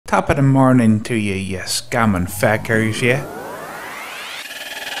Top of the morning to you, you scamming feckers, yeah?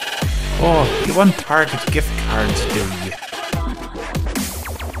 Oh, you want Target gift cards, do you?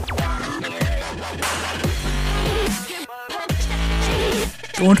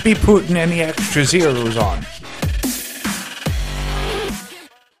 Don't be putting any extra zeros on.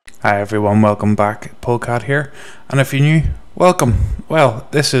 Hi everyone, welcome back. Polecat here, and if you're new, welcome. Well,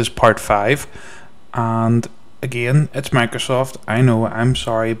 this is part 5, and again, it's Microsoft. I know, I'm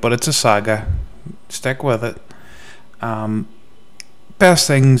sorry, but it's a saga. Stick with it. Best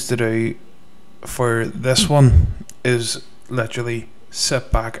things to do for this one is literally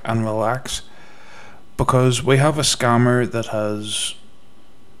sit back and relax, because we have a scammer that has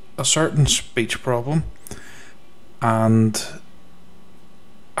a certain speech problem, and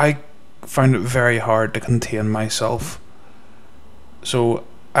I found it very hard to contain myself. So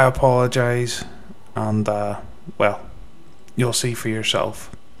I apologize, and well, you'll see for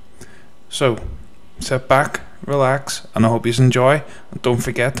yourself. So sit back, relax, and I hope you enjoy. And don't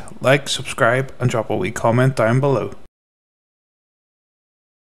forget, like, subscribe, and drop a wee comment down below.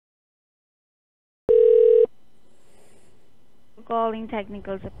 Calling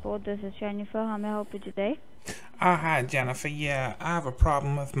technical support. This is Jennifer. How may I help you today? Oh, hi Jennifer. Yeah, I have a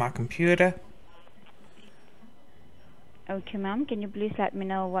problem with my computer. Okay, ma'am. Can you please let me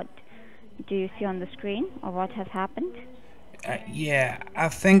know what do you see on the screen or what has happened? Yeah, I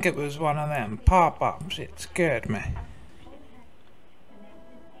think it was one of them pop-ups. It scared me.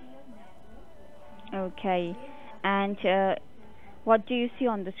 Okay. And what do you see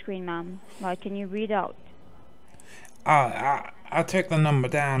on the screen, ma'am? What can you read out? I took the number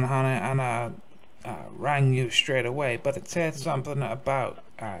down, honey, and I rang you straight away, but it said something about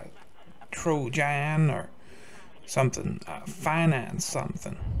Trojan or something, finance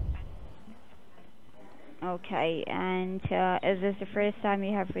something. Okay. And is this the first time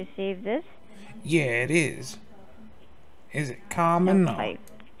you have received this? Yeah, it is. Is it common? Okay.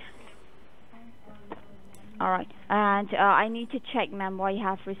 Alright. And I need to check, ma'am, why you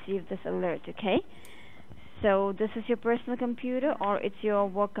have received this alert, okay? So this is your personal computer or it's your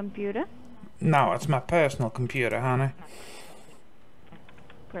work computer? No, it's my personal computer, honey.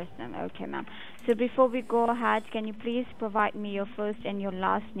 Personal, okay, ma'am. So before we go ahead, can you please provide me your first and your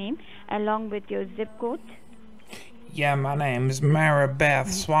last name along with your zip code? Yeah, my name is Mary-Beth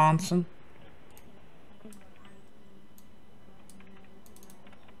Swanson.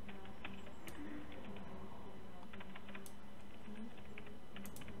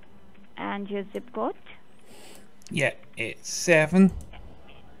 And your zip code? Yeah, it's 7.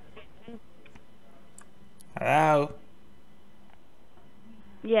 Hello?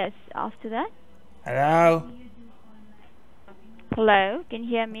 Yes, after that? Hello? Hello, can you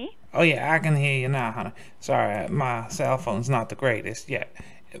hear me? Oh yeah, I can hear you now, honey. Sorry, my cell phone's not the greatest. Yeah.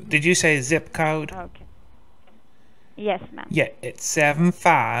 Did you say zip code? Okay. Yes, ma'am. Yeah, it's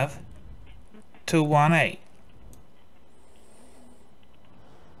 75218.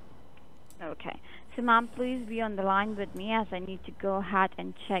 Okay. So, ma'am, please be on the line with me as I need to go ahead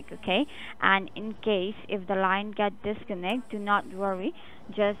and check, okay? And in case if the line gets disconnected, do not worry.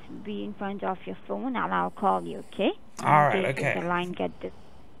 Just be in front of your phone and I'll call you, okay? Alright, okay. If the line gets disconnected.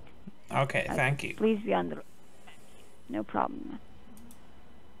 Okay, thank you. Please be on the line. No problem, ma'am.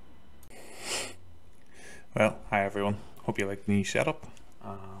 Well, hi everyone. Hope you like the new setup.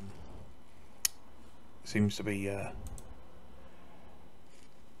 Seems to be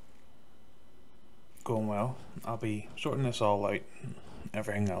going well. I'll be sorting this all out.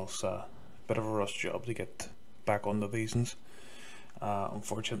 Everything else, bit of a rush job to get back onto these ones.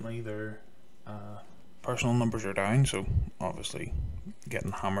 Unfortunately, their personal numbers are down, so obviously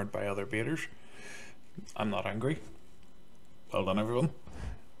getting hammered by other baiters. I'm not angry. Well done, everyone.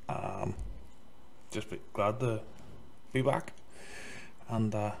 Just be glad to be back,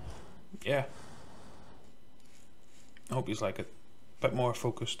 and yeah, I hope you like it. Bit more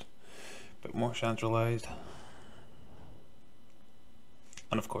focused, bit more centralized,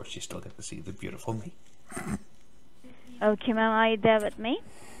 and of course you still get to see the beautiful me. Okay, ma'am, are you there with me?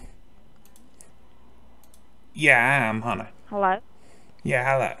 Yeah, I am, honey. Hello? Yeah,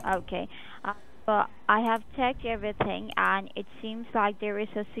 hello. Okay. So I have checked everything and it seems like there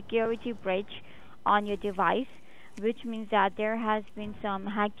is a security breach on your device, which means that there has been some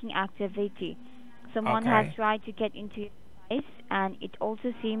hacking activity. Someone has tried to get into your device, and it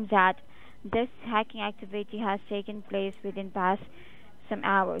also seems that this hacking activity has taken place within past some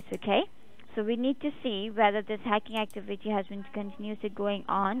hours, okay? So we need to see whether this hacking activity has been continuously going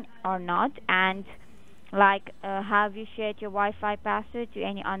on or not, and like have you shared your Wi-Fi password to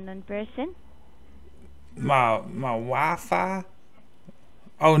any unknown person? My Wi-Fi?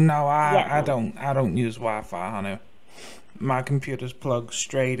 Oh no, Yes. I don't use Wi-Fi, honey. My computer's plugged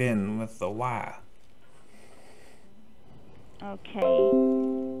straight in with the wire. Okay.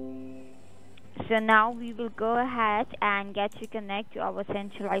 So now we will go ahead and get you connect to our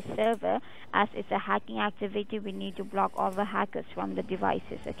centralized server. As it's a hacking activity, we need to block all the hackers from the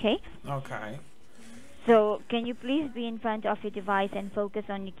devices, okay? Okay. So can you please be in front of your device and focus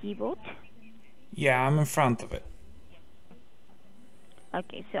on your keyboard? Yeah, I'm in front of it.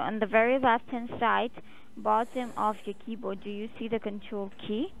 Okay, so on the very left hand side, bottom of your keyboard, do you see the control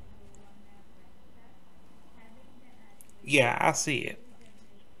key? Yeah, I see it.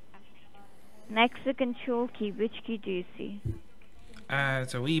 Next to control key, which key do you see?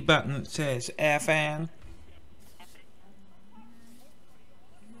 It's a wee button that says FN.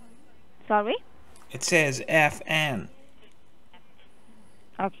 Sorry? It says FN.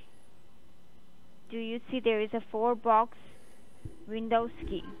 Okay. Do you see there is a 4-box Windows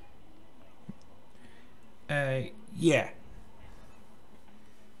key? Yeah.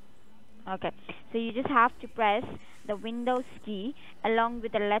 Okay, so you just have to press the Windows key along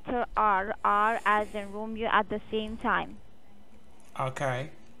with the letter R, R as in Romeo at the same time. Okay.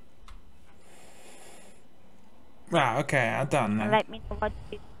 Right, okay, I done that. Let me know what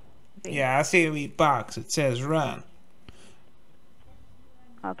you see. Yeah, I see a wee box. It says run.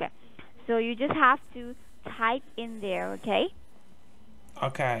 Okay, so you just have to type in there, okay?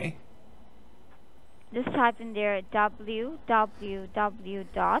 Okay. Just type in there www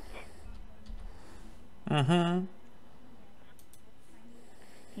dot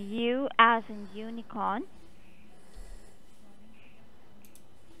U as in unicorn.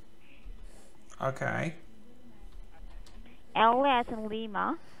 Okay. L as in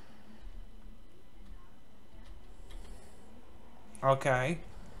Lima. Okay.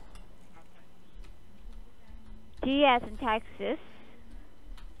 T as in Texas.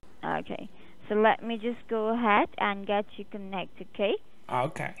 Okay, so let me just go ahead and get you connected, okay?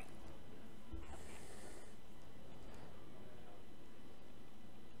 Okay.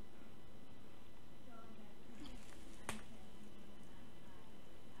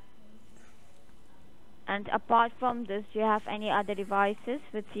 And apart from this, do you have any other devices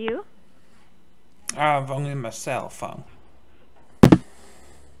with you? I've only my cell phone.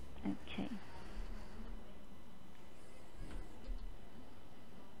 Okay.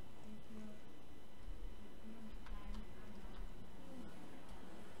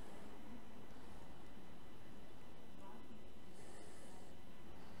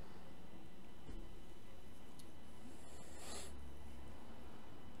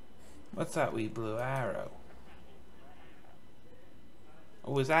 What's that wee blue arrow?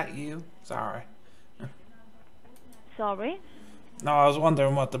 Oh, is that you? Sorry. Sorry? No, I was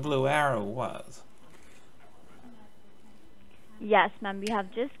wondering what the blue arrow was. Yes, ma'am, we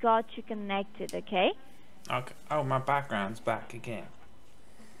have just got you connected, okay? Okay. Oh, my background's back again.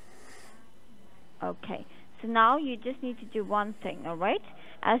 Okay. So now you just need to do one thing, alright?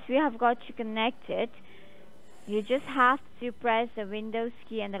 As we have got you connected, you just have to press the Windows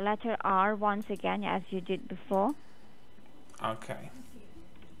key and the letter R once again as you did before. Okay.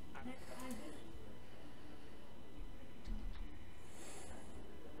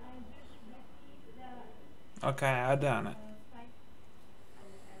 Okay, I done it.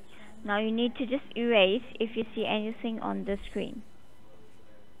 Now you need to just erase if you see anything on the screen.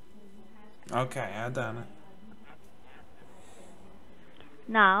 Okay, I done it.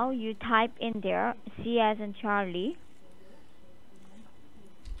 Now you type in there C as in Charlie,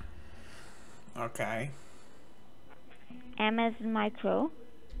 Okay. M as in micro,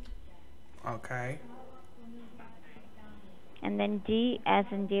 Okay. and then D as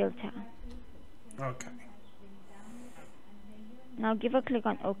in Delta. Okay. Now give a click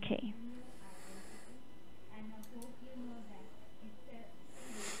on OK.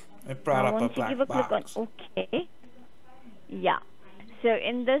 It brought Now up a once you black give a click on box. OK, yeah. So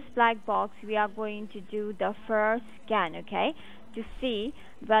in this black box, we are going to do the first scan, okay, to see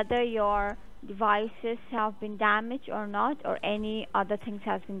whether your devices have been damaged or not, or any other things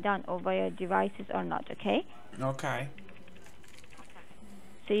has been done over your devices or not, okay? Okay.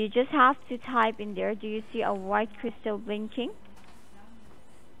 So you just have to type in there. Do you see a white crystal blinking?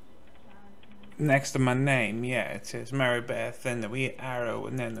 Next to my name, yeah, it says Mary-Beth, then the wee arrow,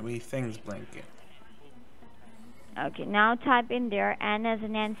 and then the wee things blinking. Okay, now type in there N as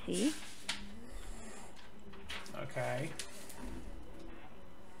in Nancy, Okay.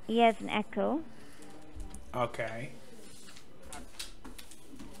 E as in Echo, Okay.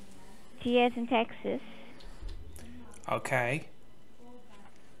 T as in Texas, Okay.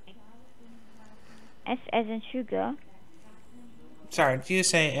 S as in Sugar, Sorry, did you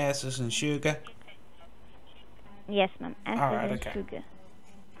say S as in sugar? Yes, ma'am. S as Alright, in okay. sugar.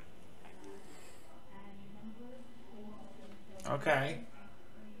 Okay.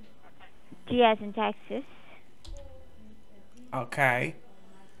 T as in Texas. Okay.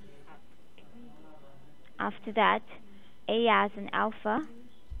 After that, A as in alpha.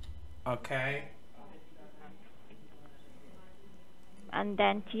 Okay. And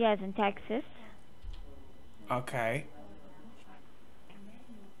then T as in Texas. Okay.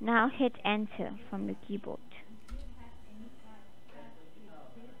 Now hit enter from the keyboard.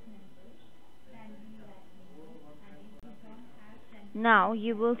 Now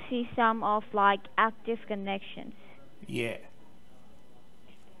you will see some of like active connections. Yeah.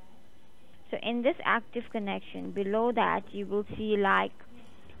 So in this active connection, below that you will see like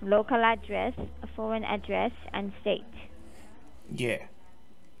local address, a foreign address, and state. Yeah.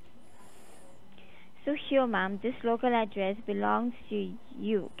 So here, ma'am, this local address belongs to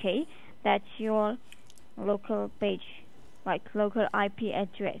you, okay? That's your local page, like local IP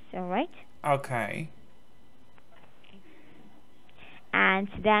address, alright? Okay. And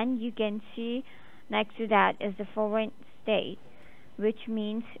then you can see next to that is the foreign state, which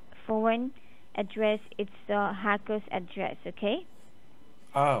means foreign address, it's the hacker's address, okay?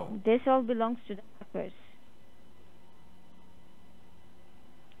 Oh. This all belongs to the hackers.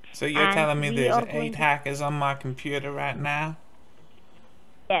 So you're And telling me we there's are 8 going to... hackers on my computer right now?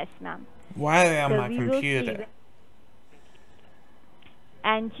 Yes, ma'am. Why are they on So my we will see computer?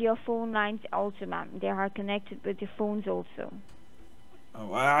 and your phone lines also, ma'am. They are connected with your phones also. Oh,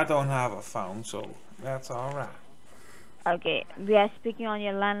 well, I don't have a phone, so that's alright. Okay, we are speaking on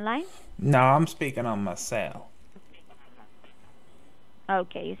your landline? No, I'm speaking on my cell.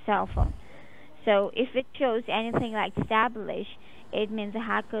 Okay, your cell phone. So if it shows anything like established, it means the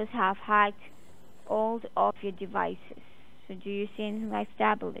hackers have hacked all of your devices. So do you see anything like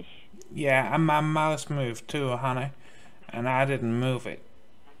established? Yeah, and my mouse moved too, honey. And I didn't move it.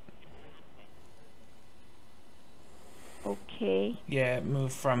 Okay. Yeah, it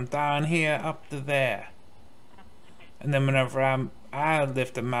moved from down here up to there. And then whenever I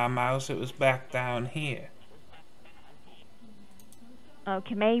lifted my mouse, it was back down here.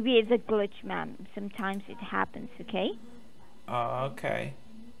 Okay, maybe it's a glitch, ma'am. Sometimes it happens, okay? Oh, okay.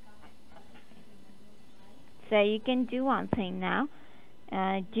 So you can do one thing now.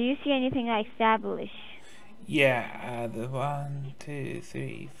 Do you see anything like established? Yeah, the 1, 2,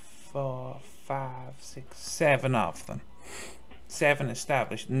 3, 4, 5, 6, 7 of them. 7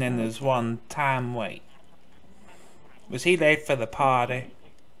 established, and then there's one time wait. Was he late for the party?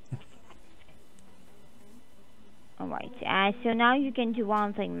 Alright, so now you can do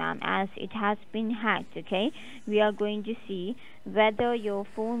one thing, ma'am, as it has been hacked, okay? We are going to see whether your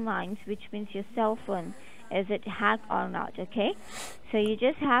phone lines, which means your cell phone, is it hacked or not, okay? So you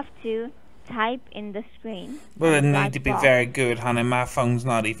just have to type in the screen. Well, it need to be very good, honey. My phone's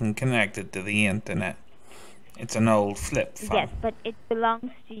not even connected to the internet. It's an old flip phone. Yes, but it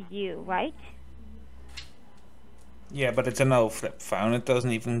belongs to you, right? Yeah, but it's an old flip phone. It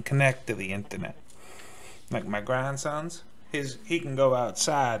doesn't even connect to the internet. Like my grandson's, he can go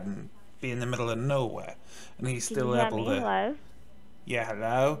outside and be in the middle of nowhere, and he's still able to. Hello? Yeah,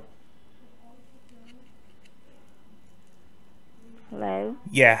 hello. Hello?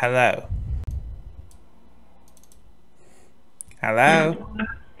 Yeah, hello. Hello.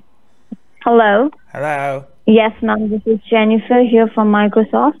 Hello? Hello. Yes, ma'am, this is Jennifer here from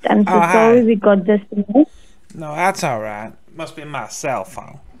Microsoft. I'm so sorry hi. we got disconnected. No, that's alright. Must be my cell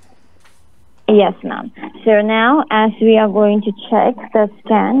phone. Yes, ma'am. So now, as we are going to check the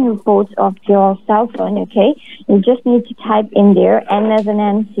scan reports of your cell phone, okay, you just need to type in there N as in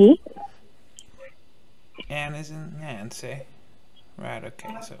Nancy. N as in Nancy. Right,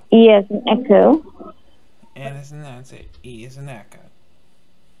 okay, so. E as in Echo. N as in Nancy. E as in Echo.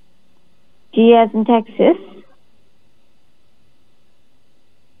 G as in Texas.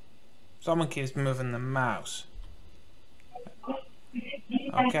 Someone keeps moving the mouse.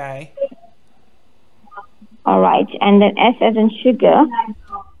 Okay. All right, and then S as in sugar.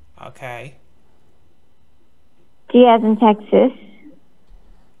 Okay. T as in Texas.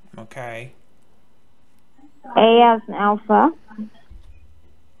 Okay. A as in alpha.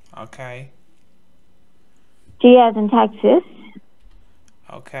 Okay. T as in Texas.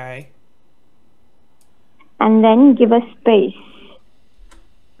 Okay. And then give a space.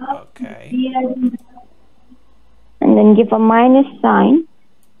 Okay. And then give a minus sign.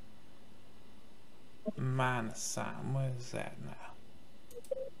 Minus sign. Where is that now?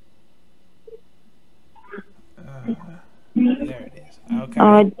 There it is. Okay.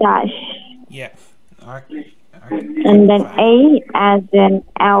 Or a dash. Yeah. And then A as in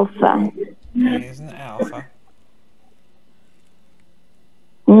alpha. A is an alpha.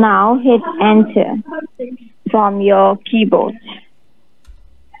 Now hit enter from your keyboard.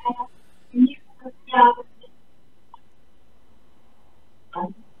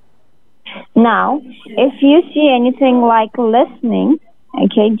 Now, if you see anything like listening,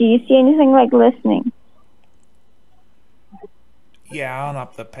 okay, do you see anything like listening? Yeah, on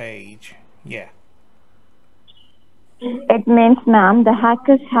up the page. Yeah. It means, ma'am, the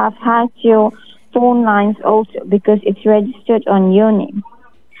hackers have hacked your phone lines also because it's registered on your name.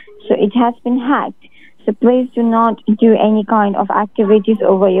 So it has been hacked. So please do not do any kind of activities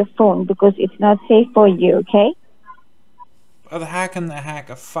over your phone because it's not safe for you, okay? But how can they hack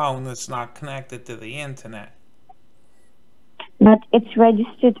a phone that's not connected to the internet? But it's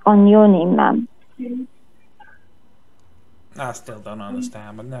registered on your name, ma'am. I still don't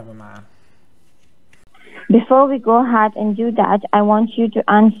understand, but never mind. Before we go ahead and do that, I want you to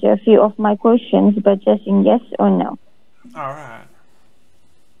answer a few of my questions, but just in yes or no. Alright.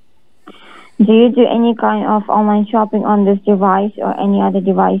 Do you do any kind of online shopping on this device or any other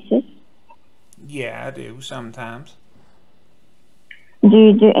devices? Yeah, I do, sometimes. Do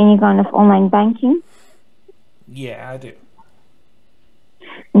you do any kind of online banking? Yeah, I do.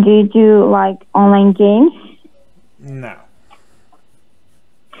 Do you do like online games? No.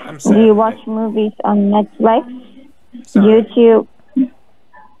 I'm Do you sorry. watch movies on Netflix, Sorry. YouTube?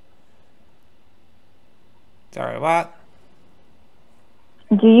 Sorry, what?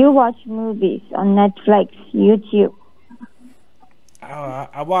 Do you watch movies on Netflix, YouTube? Oh,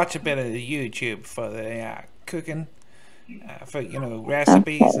 I watch a bit of the YouTube for the cooking, for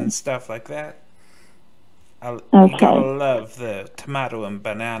recipes and stuff like that. You gotta love the tomato and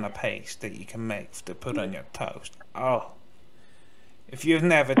banana paste that you can make to put on your toast. Oh, if you've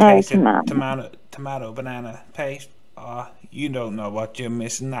never tasted tomato banana paste, you don't know what you're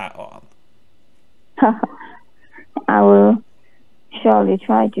missing out on. I will surely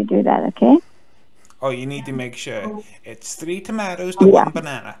try to do that, okay? Oh, you need to make sure it's 3 tomatoes to 1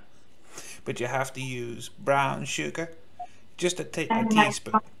 banana. But you have to use brown sugar, just a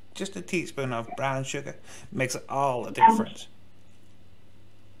teaspoon. Just a teaspoon of brown sugar makes all the difference.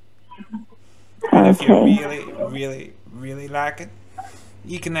 And if you really like it,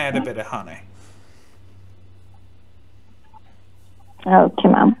 you can add a bit of honey. Okay,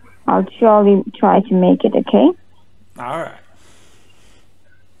 ma'am. I'll surely try to make it, okay? Alright.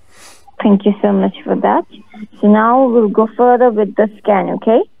 Thank you so much for that. So now we'll go further with the scan,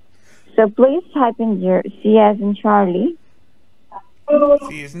 okay? So please type in your C as in Charlie.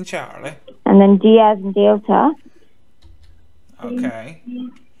 C as in Charlie. And then D as in Delta. Okay.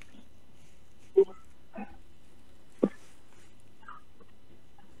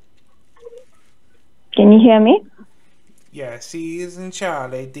 Can you hear me? Yeah, C as in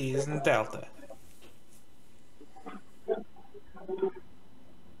Charlie, D as in Delta.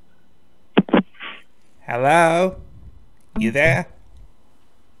 Hello? You there?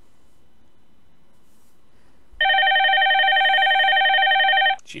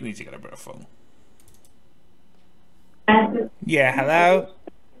 She needs to get a better phone. Yeah, hello?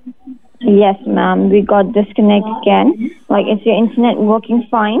 Yes, ma'am. We got disconnected again. Like, is your internet working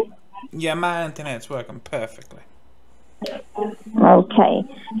fine? Yeah, my internet's working perfectly. Okay.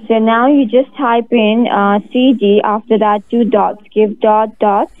 So now you just type in CD, after that 2 dots. Give dot.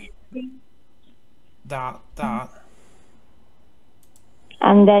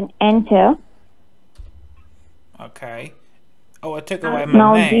 And then enter. Okay. Oh, it took away my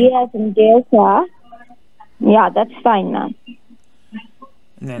now name. D as in Delta. Yeah, that's fine, ma'am.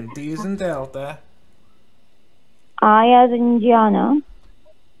 And then D as in Delta. I as in Indiana.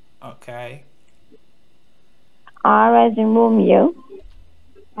 Okay. R as in Romeo.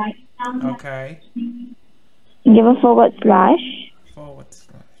 Okay. Give a forward slash.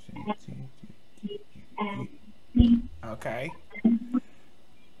 Okay.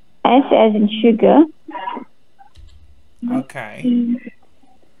 S as in sugar. Okay.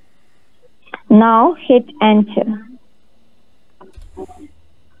 Now hit enter.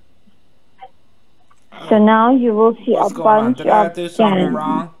 So now you will see What's a going on? bunch Did I of do something scans.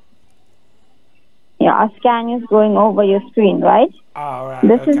 wrong? Yeah, a scan is going over your screen, right? Alright,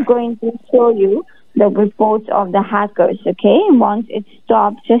 This is going to show you the reports of the hackers, okay? Once it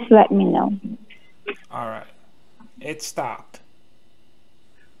stops, just let me know. Alright. It stopped.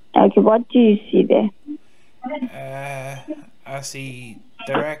 Okay, what do you see there? I see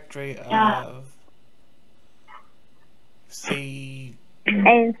directory of C.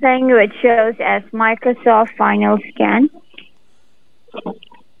 Anything which shows as Microsoft Final Scan.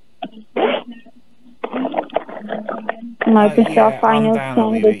 Microsoft Yeah, Final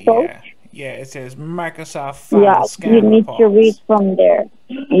undoubtedly, Scan Report. yeah. Yeah, it says Microsoft Yeah, Final you Scan need to read Reports. from there.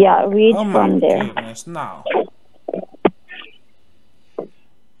 Yeah, read Oh my from there. goodness, no.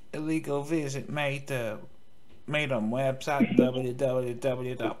 Illegal visit made on website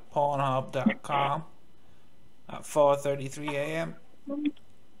www.pornhub.com at 4:33 a.m.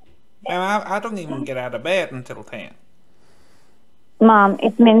 Man, I don't even get out of bed until 10. Mom,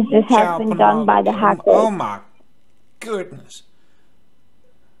 it means this has Child been done by the pornography. hackers. Oh my goodness.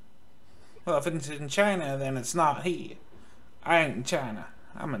 Well, if it's in China, then it's not here. I ain't in China.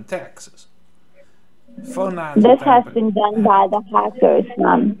 I'm in Texas. Phone lines This has without. been done by the hackers,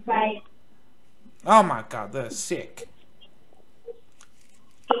 Mom. Oh my God, they're sick.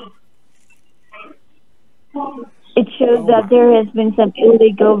 It shows Oh that my. there has been some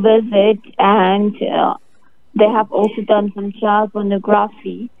illegal visit, and they have also done some child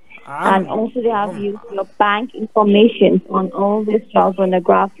pornography, and I'm. also they Oh have my. used your bank information on all this child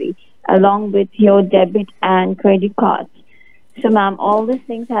pornography along with your debit and credit cards. So, ma'am, all these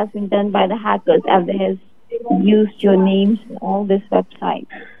things has been done by the hackers as they have used your names on all this website.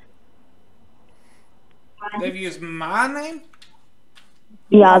 They've used my name?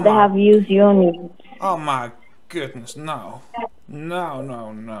 Yeah, Oh they my. have used your name. Oh my goodness, no. No,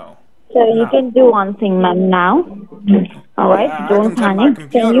 no, no. So you No. can do one thing, ma'am, now. All right, Yeah, I don't can turn my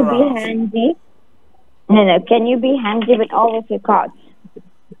panic. Can you computer be off. handy? No, no, can you be handy with all of your cards?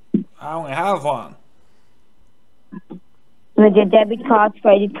 I only have one. With your debit cards,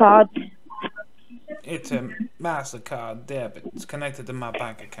 credit cards? It's a MasterCard debit. It's connected to my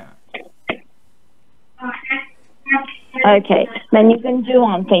bank account. Okay, then you can do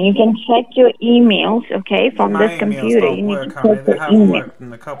one thing. You can check your emails, okay, from My this emails computer. You don't need to work, honey. check They your haven't email. worked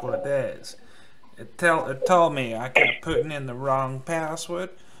in a couple of days. It told me I kept putting in the wrong password,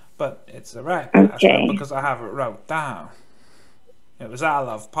 but it's the right password Okay. because I have it wrote down. It was I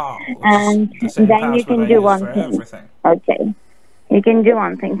love Paul, which is And the same then you password I can do use one for thing. everything. Okay. You can do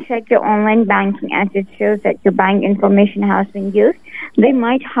one thing. Check your online banking as it shows that your bank information has been used. They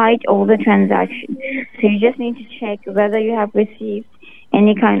might hide all the transactions. So you just need to check whether you have received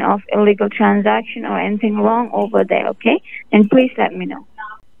any kind of illegal transaction or anything wrong over there, okay? And please let me know.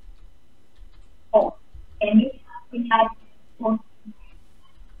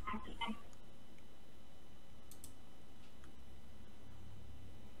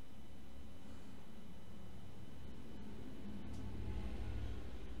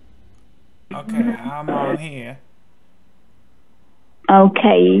 Okay, I'm on here.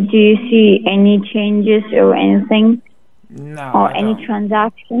 Okay. Do you see any changes or anything No, or I any don't.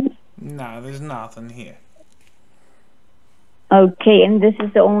 transactions? No, there's nothing here. Okay. And this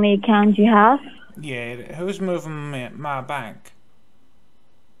is the only account you have? Yeah, who's moving my bank?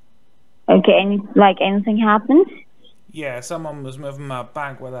 Okay. Anything happened? Yeah, someone was moving my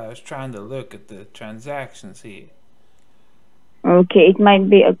bank while I was trying to look at the transactions here. Okay, it might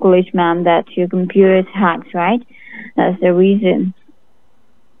be a glitch, ma'am, that your computer is hacked, right? That's the reason.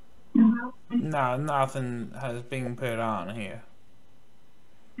 No, nothing has been put on here.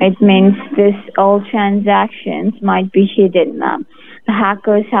 It means this all transactions might be hidden, ma'am. The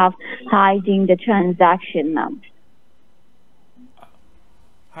hackers have hiding the transaction, ma'am.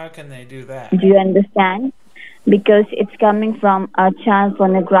 How can they do that? Do you understand? Because it's coming from a child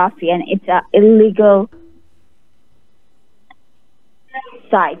pornography and it's a illegal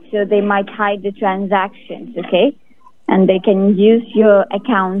site, so they might hide the transactions, okay? And they can use your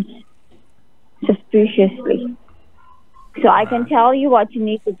accounts suspiciously. So I can No. tell you what you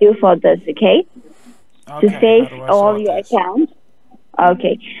need to do for this, okay? To Okay, save how do I all sort your this? accounts.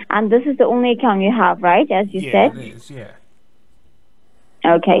 Okay. And this is the only account you have, right? As you Yeah, said? it is, yeah.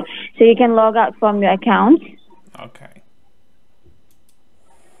 Okay. So you can log out from your account. Okay.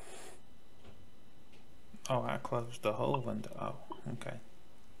 Oh, I closed the whole window. Oh, okay.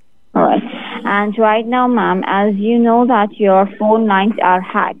 All right. And right now, ma'am, as you know that your phone lines are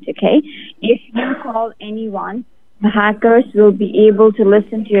hacked, okay? If you call anyone, the hackers will be able to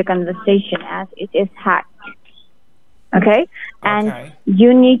listen to your conversation as it is hacked. Okay? And Okay.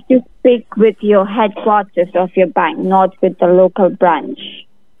 you need to speak with your headquarters of your bank, not with the local branch.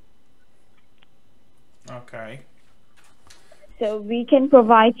 Okay. So we can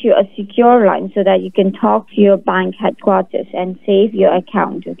provide you a secure line so that you can talk to your bank headquarters and save your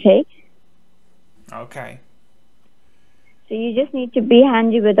account, okay? Okay. So you just need to be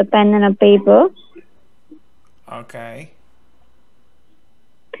handy with a pen and a paper. Okay.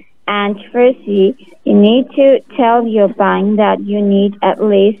 And firstly, you need to tell your bank that you need at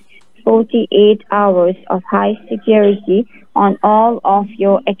least 48 hours of high security on all of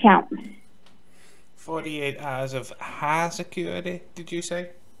your accounts. 48 hours of high security, did you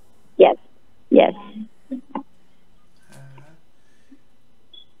say? Yes. Yes.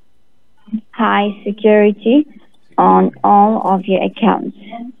 High security on all of your accounts.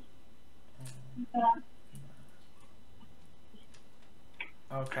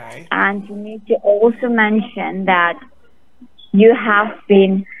 Okay. And you need to also mention that you have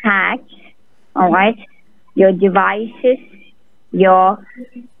been hacked, all right? Your devices, your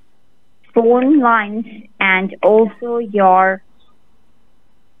phone lines, and also your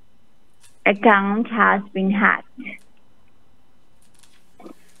account has been hacked.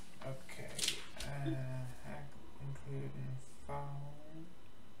 Okay. Hack including phone,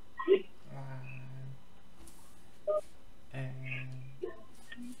 line, and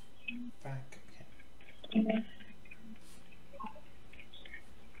bank account.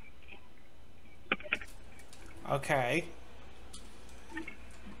 Okay.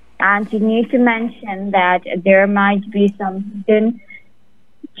 And you need to mention that there might be some hidden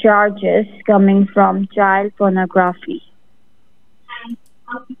charges coming from child pornography.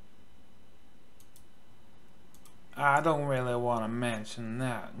 I don't really want to mention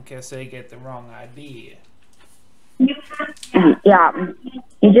that in case they get the wrong idea. Yeah,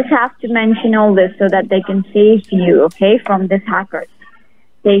 you just have to mention all this so that they can save you, okay, from this hackers.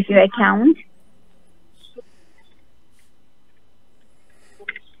 Save your account.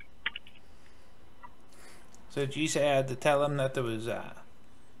 So did you say I had to tell them that there was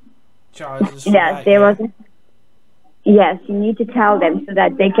charges for Yes, that? there was. Yes, you need to tell them so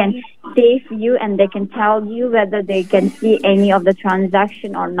that they can save you and they can tell you whether they can see any of the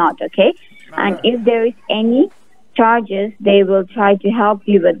transaction or not, okay? And if there is any charges, they will try to help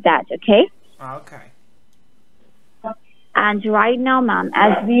you with that, okay? Okay. And right now, ma'am,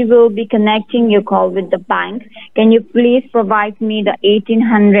 as we will be connecting your call with the bank, can you please provide me the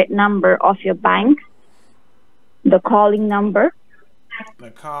 1800 number of your bank? The calling number? The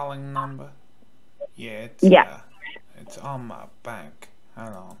calling number? Yeah, it's on my bank.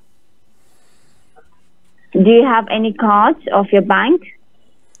 Hold on. Do you have any cards of your bank?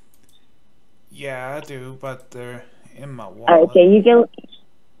 Yeah, I do, but they're in my wallet. Okay,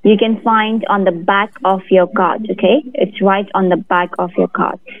 you can find on the back of your card, okay? It's right on the back of your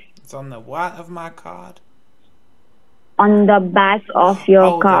card. It's on the what of my card? On the back of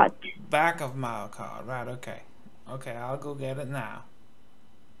your card. The back of my card. Right, okay. Okay, I'll go get it now.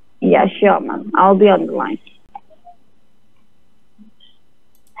 Yeah, sure, ma'am. I'll be on the line.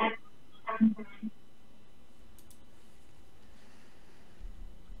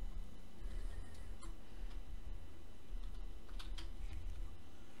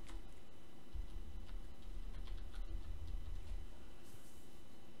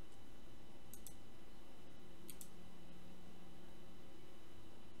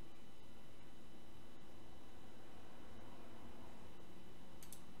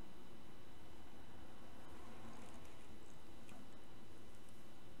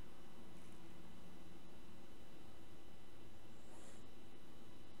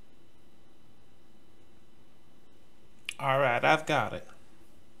 All right, I've got it.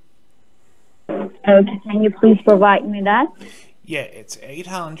 Okay, can you please provide me that? Yeah, it's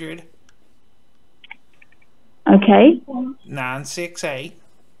 800. Okay. 968.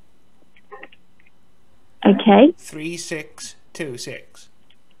 Okay. 3626.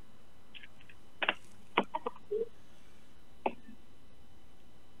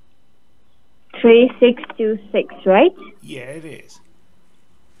 $3626, right? Yeah, it is.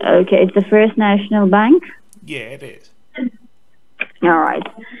 Okay, it's the First National Bank? Yeah, it is. All right.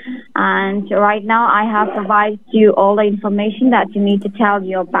 And right now I have provided you all the information that you need to tell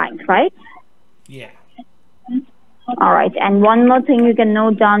your bank, right? Yeah. All right. And one more thing, you can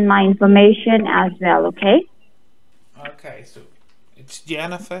note down my information as well, okay? Okay, so it's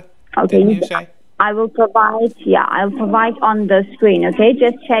Jennifer, okay, didn't you say? I will provide, I'll provide on the screen, okay?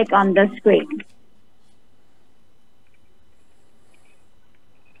 Just check on the screen.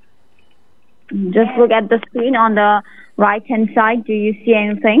 Just look at the screen on the right-hand side. Do you see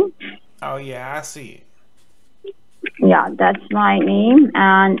anything? Oh, yeah, I see it. Yeah, that's my name.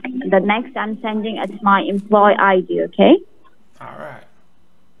 And the next I'm sending, it's my employee ID, okay? All right.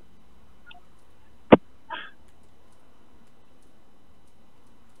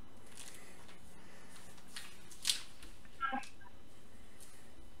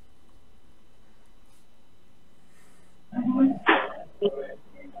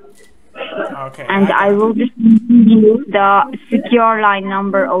 Okay. And I will just give you the secure line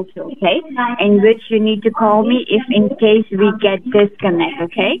number also, okay? In which you need to call me if in case we get disconnect,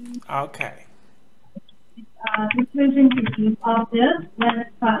 okay? Okay. representative of the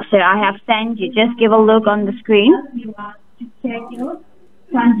website. So I have sent you. Just give a look on the screen. You want to check your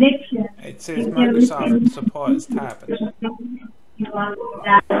transaction. It says Microsoft support is tapping.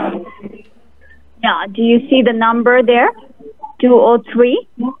 Yeah, do you see the number there? 203?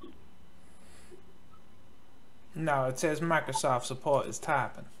 No, it says Microsoft support is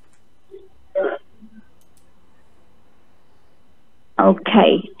tapping.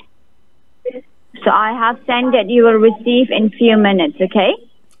 Okay. So I have sent that you will receive in few minutes, okay?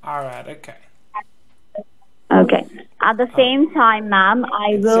 Alright, okay. Okay. At the same time, ma'am,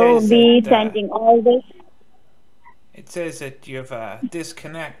 I will be sending all this. It says that you've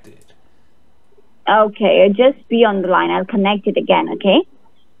disconnected. Okay, just be on the line. I'll connect it again, okay?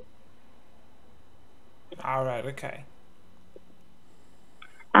 Alright, okay.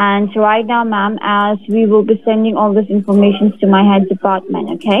 And right now, ma'am, as we will be sending all this information to my head department,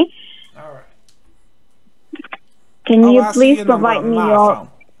 okay? Alright. Can you please provide me your... phone.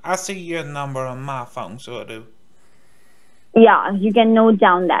 I see your number on my phone, so I do. Yeah, you can note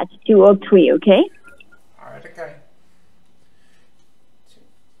down that, 203, okay? Alright, okay. 2,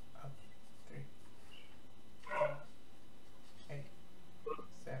 3, 4, 8,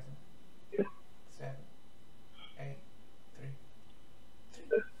 7, 8,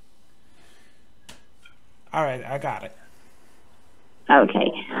 3. Alright, I got it.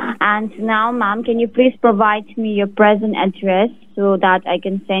 Okay. And now, ma'am, can you please provide me your present address so that I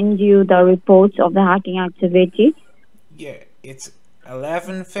can send you the reports of the hacking activity? Yeah, it's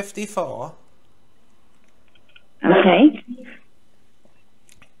 1154. Okay.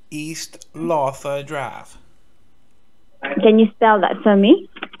 East Lotha Drive. Can you spell that for me?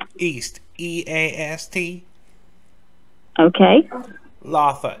 East, E-A-S-T. Okay.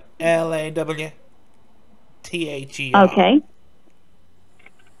 Lotha, L-A-W-T-H-E-R. Okay.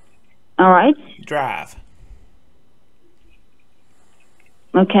 All right. Drive.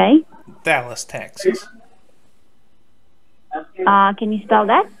 Okay. Dallas, Texas. Can you spell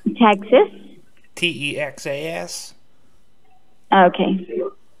that? Texas? T-E-X-A-S. Okay.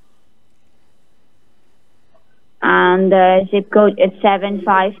 And the zip code is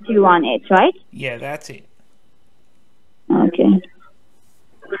 75218, right? Yeah, that's it. Okay.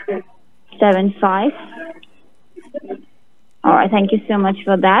 75. All right, thank you so much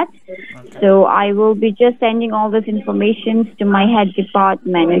for that. Okay. So I will be just sending all this information to my head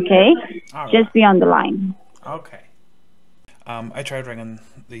department, okay? All right. Just be on the line. Okay. I tried ringing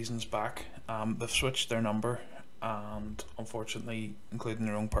these ones back. They've switched their number, and unfortunately, including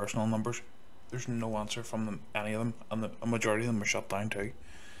their own personal numbers, there's no answer from them, any of them, and a majority of them are shut down too.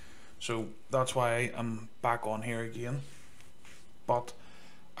 So that's why I'm back on here again. But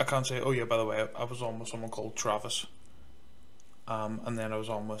I can't say, oh yeah, by the way, I was on with someone called Travis. And then I was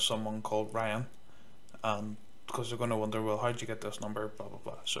on with someone called Ryan. Because they're going to wonder, well, how'd you get this number, blah, blah,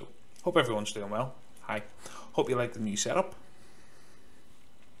 blah. So, hope everyone's doing well. Hi. Hope you like the new setup.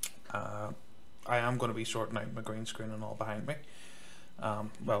 I am going to be sorting out my green screen and all behind me.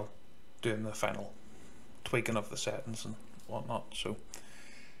 Well, doing the final tweaking of the settings and whatnot. So,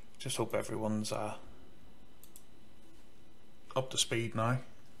 just hope everyone's up to speed now.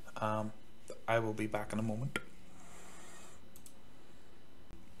 I will be back in a moment.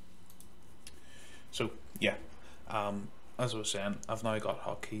 So yeah, as I was saying, I've now got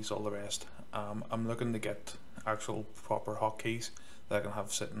hotkeys, all the rest. I'm looking to get actual proper hotkeys that I can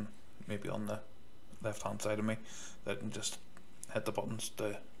have sitting maybe on the left hand side of me, that I can just hit the buttons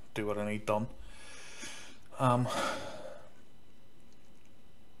to do what I need done. I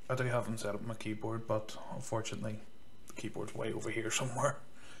do have them set up on my keyboard, but unfortunately the keyboard's way over here somewhere,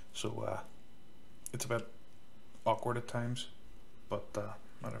 so it's a bit awkward at times, but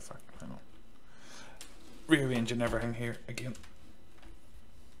matter of fact, I know. Rearranging everything here again.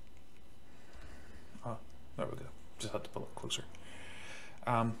 Oh, there we go. Just had to pull it closer.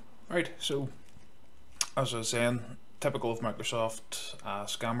 Right, so as I was saying, typical of Microsoft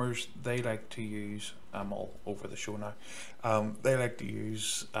scammers, they like to use, I'm all over the show now, they like to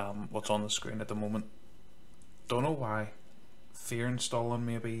use what's on the screen at the moment. Don't know why. Fear installing,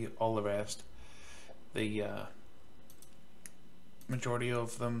 maybe, all the rest. The majority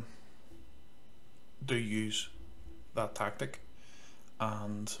of them do use that tactic,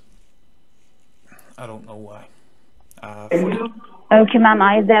 and I don't know why. Okay, ma'am,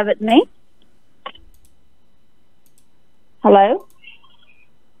 are you there with me? Hello?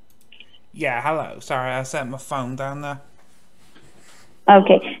 Yeah, hello. Sorry, I set my phone down there.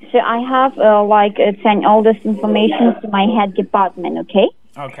 Okay, so I have sent all this information to my head department, okay?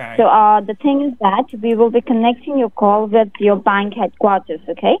 Okay. So the thing is that we will be connecting your call with your bank headquarters,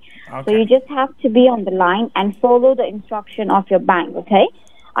 okay? So you Okay. just have to be on the line and follow the instruction of your bank, okay?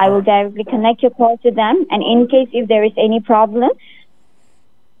 I All will right. directly connect your call to them, and in case if there is any problem,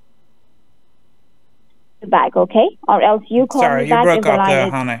 back, okay? Or else you call me Sorry, you back if broke the up line there,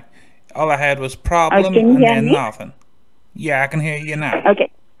 is. honey. All I had was problem Can you and hear then me? nothing. Yeah, I can hear you now. Okay.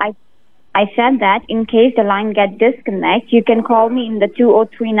 I said that in case the line get disconnect, you can call me in the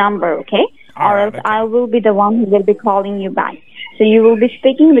 203 number, okay? All Or right. else I Okay. will be the one who will be calling you back. So you will be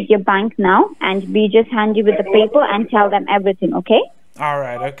speaking with your bank now, and we just hand you with the paper and tell them everything, okay? All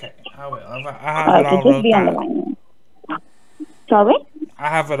right. Okay. I will. I have it Okay, all just wrote be on the down. line. Sorry? I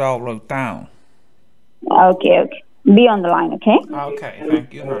have it all wrote down. Okay. Be on the line, okay? Okay.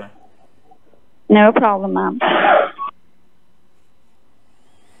 Thank you, honey. No problem, ma'am.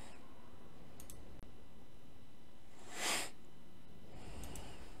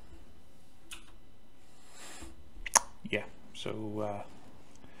 Yeah. So,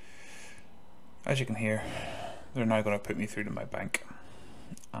 as you can hear, they're now going to put me through to my bank.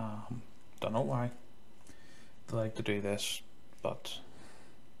 Don't know why they like to do this, but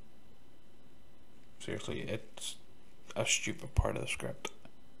seriously, it's a stupid part of the script.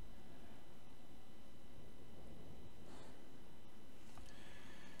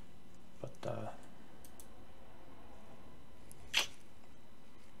 But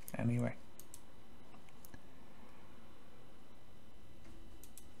anyway.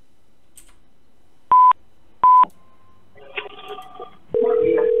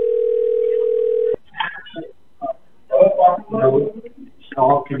 No,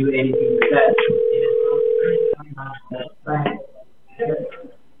 Saul can do anything with that.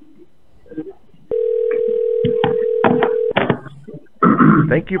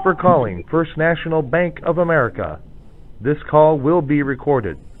 Thank you for calling First National Bank of America. This call will be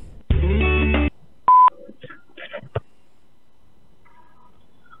recorded. Thank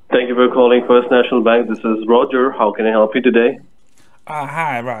you for calling First National Bank. This is Roger. How can I help you today?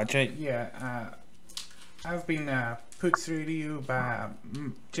 Hi, Roger. Yeah, I've been put through to you by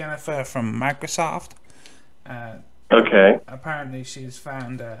Jennifer from Microsoft. Okay. Apparently, she's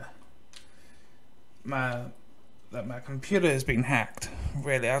found that my computer has been hacked.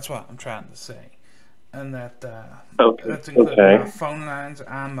 Really, that's what I'm trying to say, and that that's including my phone lines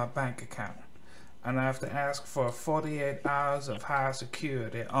and my bank account. And I have to ask for 48 hours of high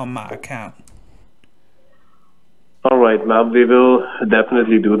security on my account. All right, ma'am. We will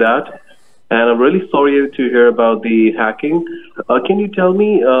definitely do that. And I'm really sorry to hear about the hacking. Can you tell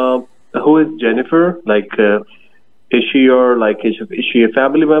me who is Jennifer? Is she is she a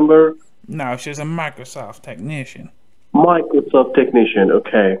family member? No, she's a Microsoft technician. Microsoft technician.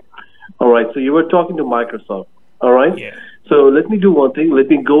 Okay. All right. So you were talking to Microsoft. All right. Yeah. So let me do one thing. Let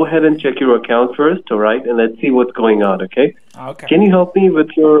me go ahead and check your account first. All right. And let's see what's going on. Okay. Okay. Can you help me with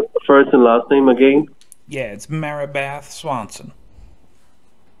your first and last name again? Yeah, it's Mary-Beth Swanson.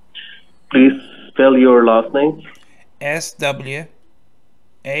 Please spell your last name. SWASON.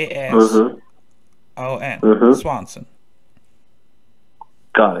 Swanson.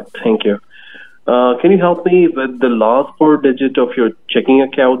 Got it. Thank you. Can you help me with the last four digit of your checking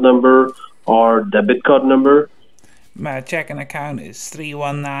account number or debit card number? My checking account is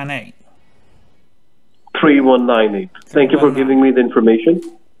 3198. 3198. Thank you for giving me the information.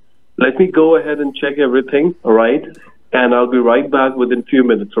 Let me go ahead and check everything, all right? And I'll be right back within a few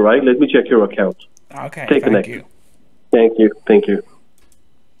minutes, all right? Let me check your account. Okay, Stay thank connected. you. Thank you. Thank you.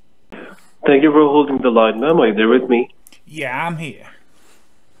 Thank you for holding the line, ma'am. Are you there with me? Yeah, I'm here.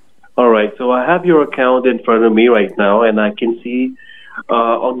 All right. So I have your account in front of me right now, and I can see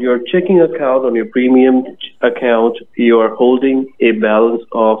on your checking account, on your premium account, you are holding a balance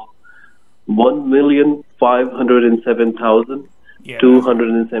of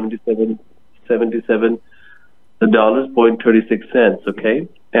 $1,507,277.36. Okay,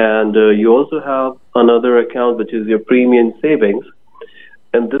 and you also have another account which is your premium savings.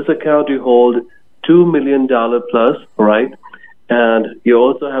 In this account, you hold $2 million plus, right? And you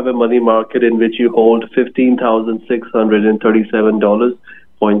also have a money market in which you hold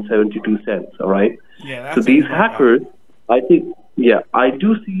 $15,637.72. All right. Yeah, that's So these hackers, I think, yeah, I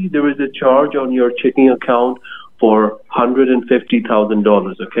do see there is a charge on your checking account for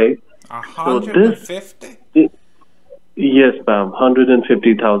 $150,000. Okay. 150? Yes, ma'am,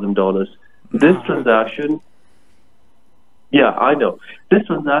 $150,000. This transaction. Yeah, I know. This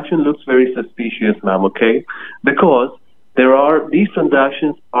transaction looks very suspicious, ma'am. Okay, because these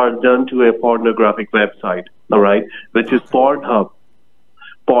transactions are done to a pornographic website, all right, which is Pornhub.com.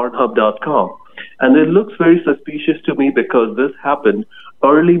 And it looks very suspicious to me because this happened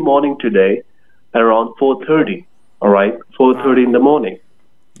early morning today, around 4:30. All right, 4:30 in the morning.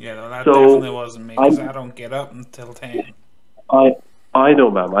 Yeah, no, that So definitely wasn't me, I because I don't get up until 10. I I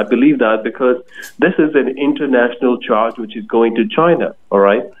know, ma'am. I believe that because this is an international charge which is going to China. All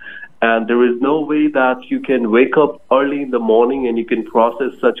right, and there is no way that you can wake up early in the morning and you can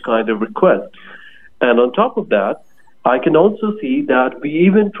process such kind of request. And on top of that, I can also see that we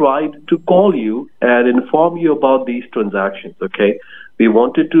even tried to call you and inform you about these transactions, okay? We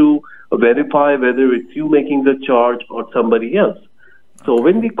wanted to verify whether it's you making the charge or somebody else. So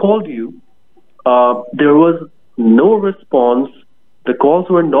when we called you, there was no response. The calls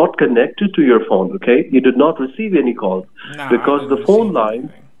were not connected to your phone, okay? You did not receive any calls No, because I the didn't phone receive line,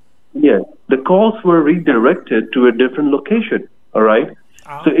 anything. yes, the calls were redirected to a different location, all right?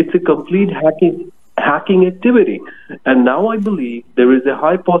 Oh. So it's a complete hacking activity. And now I believe there is a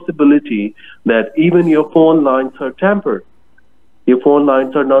high possibility that even your phone lines are tampered. Your phone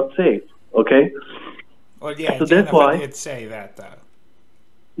lines are not safe, okay? Well, yeah, So that's Jennifer why, did say that, though.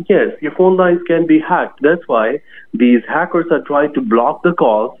 yes, your phone lines can be hacked. That's why these hackers are trying to block the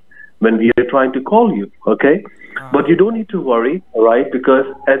calls when we are trying to call you, okay? But you don't need to worry, all right? Because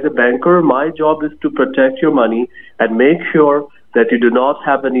as a banker, my job is to protect your money and make sure that you do not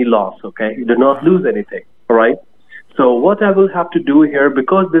have any loss, okay? You do not lose anything, all right? So what I will have to do here,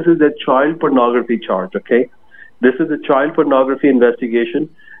 because this is a child pornography charge, okay? This is a child pornography investigation,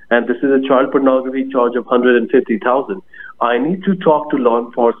 and this is a child pornography charge of 150,000. I need to talk to law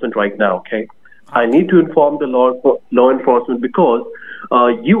enforcement right now, okay? I need to inform the law enforcement because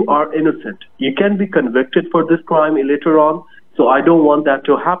you are innocent. You can be convicted for this crime later on, so I don't want that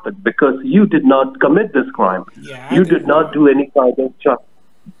to happen because you did not commit this crime. Yeah, You did not do any kind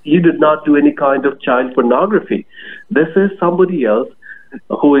of child pornography. This is somebody else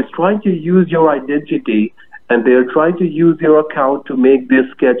who is trying to use your identity, and they're trying to use your account to make this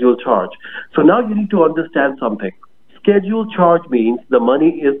scheduled charge. So now you need to understand something. Scheduled charge means the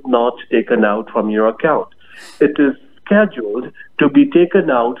money is not taken out from your account. It is scheduled to be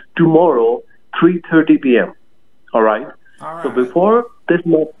taken out tomorrow, 3:30 p.m. All right? All right. So before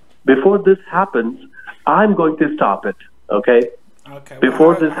this happens, I'm going to stop it, okay? Okay.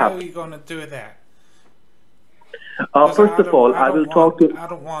 Before how, this how are happens. you going to do that? 'Cause First of all, I will talk to... I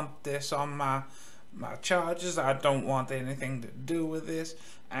don't want this on my charges. I don't want anything to do with this.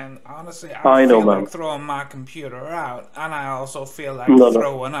 And honestly, I know, feel ma'am. like throwing my computer out, and I also feel like No.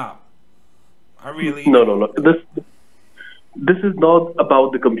 throwing up. I really No. do. This is not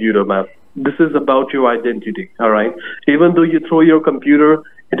about the computer, ma'am. This is about your identity, all right? Even though you throw your computer,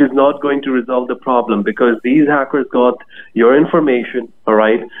 it is not going to resolve the problem because these hackers got your information, all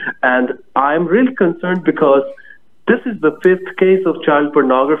right? And I'm really concerned because this is the 5th case of child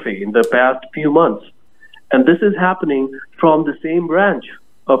pornography in the past few months. And this is happening from the same branch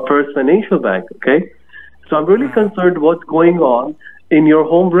of First Financial Bank, okay? So I'm really concerned what's going on in your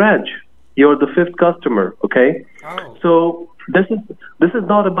home branch. You're the 5th customer, okay? Oh. So this is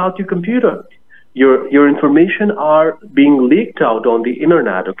not about your computer. Your information are being leaked out on the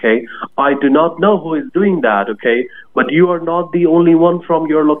internet, okay? I do not know who is doing that, okay? But you are not the only one from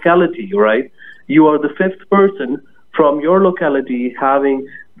your locality, right? You are the 5th person from your locality having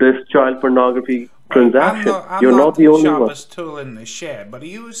this child pornography transaction. I'm not the only one. sharpest tool in the shed, but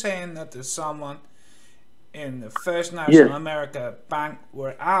are you saying that there's someone in the First National America Bank,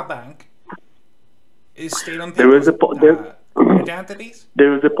 where our bank is stealing people's identities? They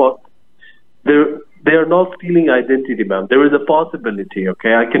are not stealing identity, ma'am. There is a possibility,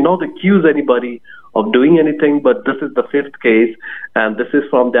 okay? I cannot accuse anybody of doing anything, but this is the 5th case, and this is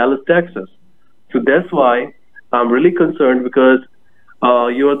from Dallas, Texas. So that's why I'm really concerned because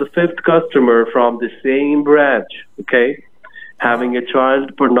you are the 5th customer from the same branch, okay? Having a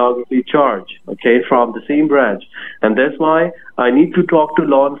child pornography charge, okay, from the same branch. And that's why I need to talk to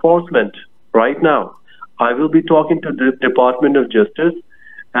law enforcement right now. I will be talking to the Department of Justice,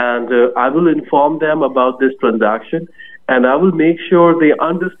 and I will inform them about this transaction, and I will make sure they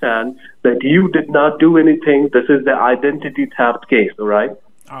understand that you did not do anything. This is the identity theft case, all right?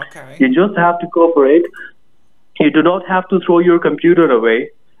 Okay. You just have to cooperate. You do not have to throw your computer away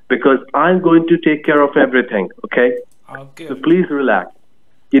because I'm going to take care of everything, okay? So please relax.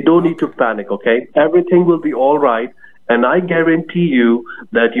 You don't need to panic, okay? Everything will be all right, and I guarantee you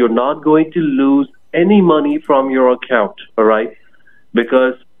that you're not going to lose any money from your account, all right?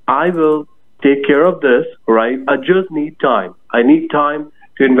 Because I will take care of this, all right? I just need time. I need time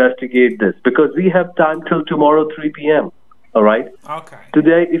to investigate this because we have time till tomorrow 3 p.m., all right? Okay.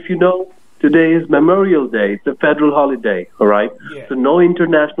 Today, if you know, today is Memorial Day. It's a federal holiday, all right? Yeah. So no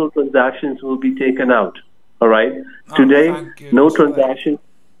international transactions will be taken out, All right. Oh, Today, thank goodness no for that. transaction.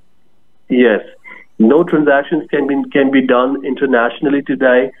 Yes, no transactions can be done internationally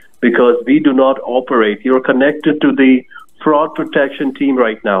today because we do not operate. You're connected to the fraud protection team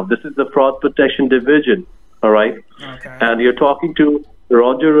right now. This is the fraud protection division. All right. Okay. And you're talking to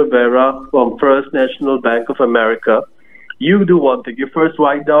Roger Rivera from First National Bank of America. You do one thing. You first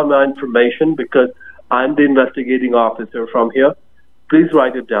write down my information because I'm the investigating officer from here. Please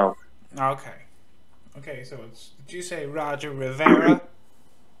write it down. Okay. Okay, so did you say Roger Rivera?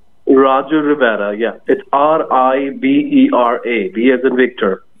 Roger Rivera, yeah. It's R-I-V-E-R-A. V as in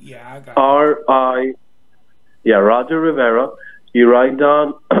Victor. Yeah, I got it. R-I, yeah, Roger Rivera. You write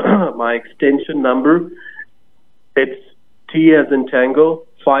down my extension number. It's T as in Tango,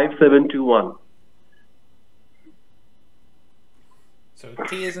 5721. So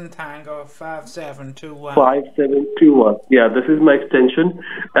T is in Tango, 5721. 5721. Yeah, this is my extension.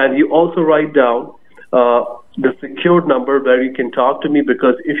 And you also write down the secured number where you can talk to me,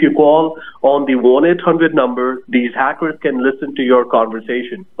 because if you call on the 1-800 number, these hackers can listen to your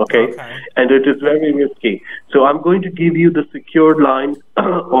conversation, okay? And it is very risky. So I'm going to give you the secured line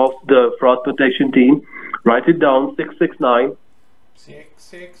of the fraud protection team. Write it down, 669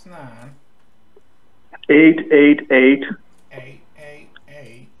 669 888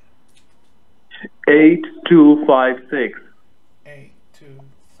 888 8256.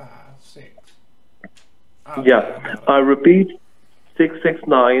 8256. Yeah, I repeat,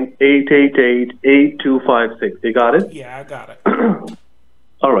 669-888-8256. You got it? Yeah, I got it.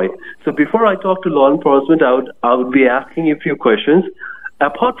 All right. So before I talk to law enforcement, I would be asking you a few questions.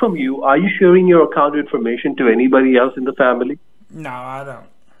 Apart from you, are you sharing your account information to anybody else in the family? No, I don't.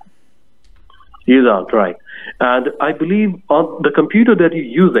 You don't, right. And I believe on the computer that you're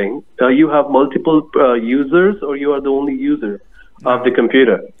using, you have multiple users, or you are the only user of the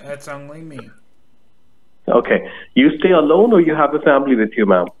computer? It's only me. Okay. You stay alone, or you have a family with you,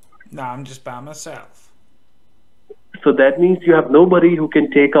 ma'am? No, I'm just by myself. So that means you have nobody who can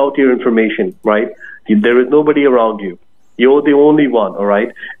take out your information, right? There is nobody around you. You're the only one, all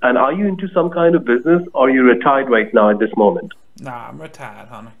right? And are you into some kind of business, or are you retired right now at this moment? No, I'm retired,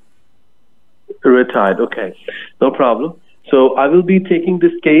 honey. Retired, okay. No problem. So I will be taking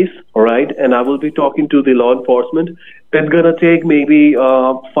this case, all right, and I will be talking to the law enforcement. It's going to take maybe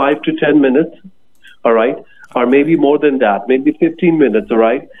 5 to 10 minutes, all right, or maybe more than that, maybe 15 minutes, all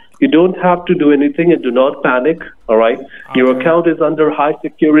right? You don't have to do anything, and do not panic, all right? Your account is under high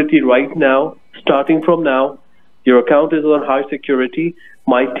security right now. Starting from now, your account is on high security.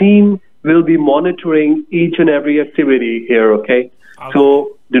 My team will be monitoring each and every activity here, okay?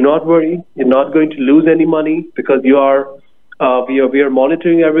 So do not worry. You're not going to lose any money because you are. We are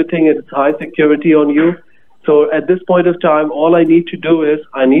monitoring everything. It's high security on you. So at this point of time, all I need to do is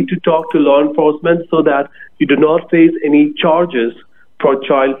I need to talk to law enforcement so that you do not face any charges for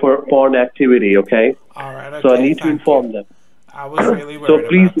child porn activity. Okay. All right. Okay, so I need to inform them. I was really worried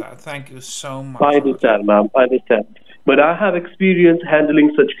about that. Thank you so much. I understand, ma'am. I understand. But I have experience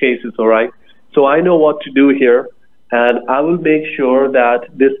handling such cases. All right. So I know what to do here. And I will make sure that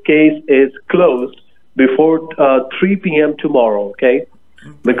this case is closed before 3 p.m. tomorrow, okay?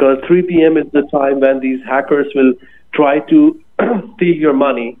 Because 3 p.m. is the time when these hackers will try to steal your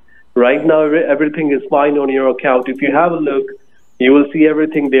money. Right now, everything is fine on your account. If you have a look, you will see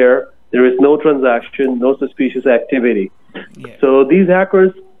everything there. There is no transaction, no suspicious activity. Yeah. So these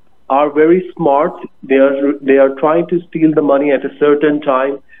hackers are very smart. They are trying to steal the money at a certain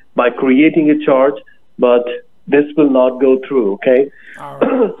time by creating a charge, but this will not go through, okay? All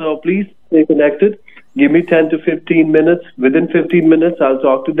right. So please stay connected. Give me 10 to 15 minutes. Within 15 minutes, I'll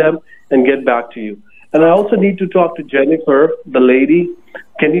talk to them and get back to you. And I also need to talk to Jennifer, the lady.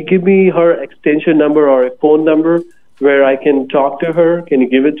 Can you give me her extension number or a phone number where I can talk to her? Can you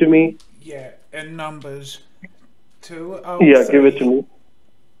give it to me? Yeah, and numbers 203. Yeah, give it to me.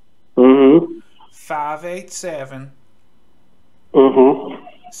 Mm-hmm. 587. Mm-hmm.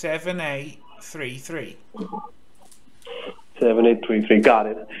 7833. 7833. Got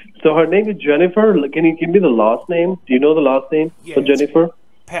it. So her name is Jennifer. Can you give me the last name? Do you know the last name for Jennifer?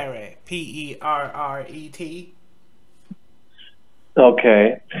 Perret. Perret.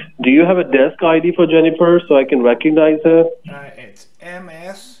 Okay. Do you have a desk ID for Jennifer so I can recognize her? It's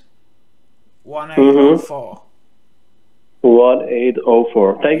MS 1804.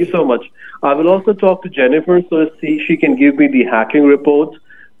 1804. Thank you so much. I will also talk to Jennifer so she can give me the hacking reports.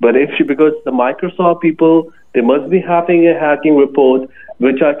 But because the Microsoft people, they must be having a hacking report,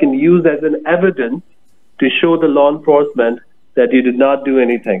 which I can use as an evidence to show the law enforcement that you did not do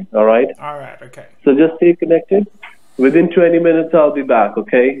anything. All right? All right, okay. So just stay connected. Within 20 minutes, I'll be back,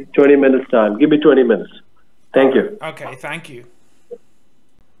 okay? 20 minutes time. Give me 20 minutes. Thank you. Okay, thank you.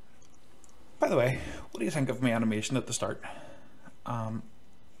 By the way, what do you think of my animation at the start?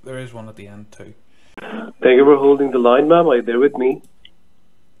 There is one at the end too. Thank you for holding the line, ma'am. Are you there with me?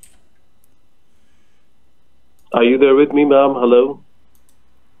 Are you there with me, ma'am? Hello?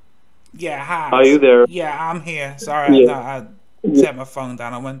 Yeah, hi. Are you there? Yeah, I'm here. Sorry, I set my phone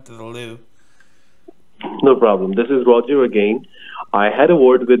down. I went to the loo. No problem. This is Roger again. I had a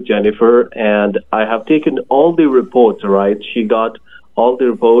word with Jennifer, and I have taken all the reports, all right? She got all the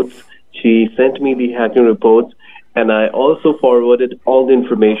reports. She sent me the hacking reports, and I also forwarded all the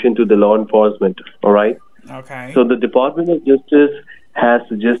information to the law enforcement, all right? Okay. So the Department of Justice has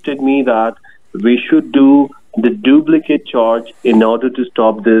suggested me that we should do the duplicate charge in order to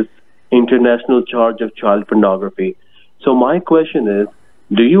stop this international charge of child pornography. So my question is,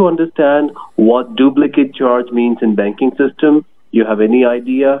 do you understand what duplicate charge means in banking system? You have any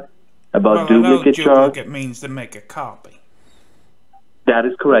idea about duplicate charge? Duplicate means to make a copy. That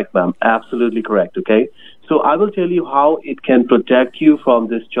is correct, ma'am. Absolutely correct, okay? So I will tell you how it can protect you from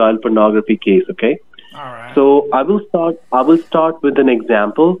this child pornography case, okay? All right. So I will start with an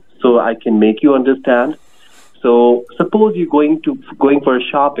example so I can make you understand. So suppose you're going for a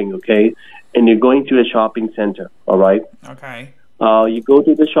shopping, okay? And you're going to a shopping center, all right? Okay. You go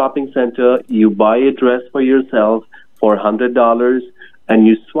to the shopping center, you buy a dress for yourself for $100, and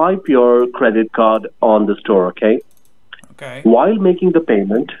you swipe your credit card on the store, okay? Okay. While making the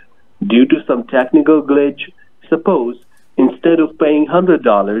payment, due to some technical glitch, suppose instead of paying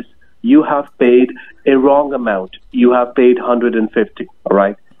 $100, you have paid a wrong amount. You have paid $150, all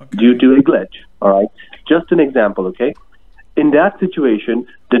right? Okay. Due to a glitch, all right? Just an example, okay? In that situation,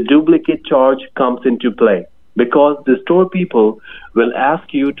 the duplicate charge comes into play because the store people will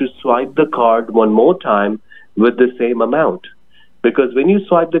ask you to swipe the card one more time with the same amount. Because when you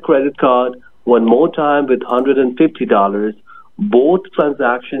swipe the credit card one more time with $150, both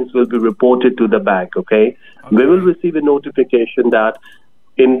transactions will be reported to the bank, okay? We will receive a notification that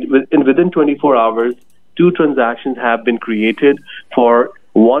within 24 hours, 2 transactions have been created for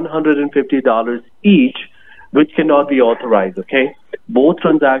 $150 each, which cannot be authorized, okay? Both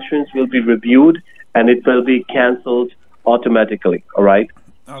transactions will be reviewed and it will be canceled automatically, all right?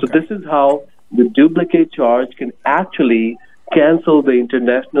 Okay. So this is how the duplicate charge can actually cancel the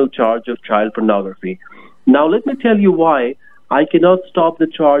international charge of child pornography. Now, let me tell you why I cannot stop the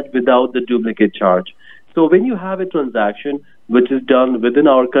charge without the duplicate charge. So when you have a transaction which is done within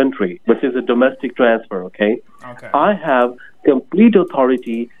our country, which is a domestic transfer, okay? I have complete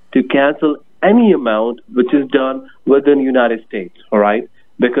authority to cancel any amount which is done within the United States, all right?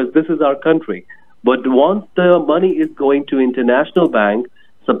 Because this is our country. But once the money is going to international bank,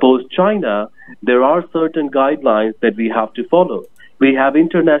 suppose China, there are certain guidelines that we have to follow. We have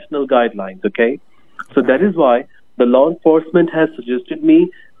international guidelines, okay? So that is why the law enforcement has suggested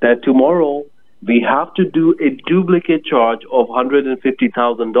me that tomorrow we have to do a duplicate charge of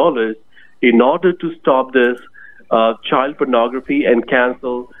 $150,000 in order to stop this child pornography and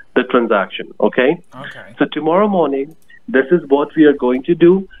cancel the transaction, okay? Okay. So tomorrow morning, this is what we are going to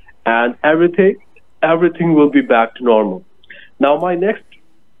do, and everything will be back to normal. Now, my next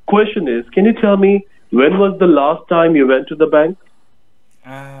question is, can you tell me when was the last time you went to the bank?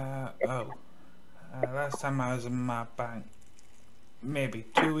 Last time I was in my bank, maybe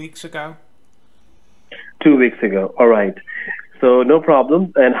 2 weeks ago. 2 weeks ago, all right. So no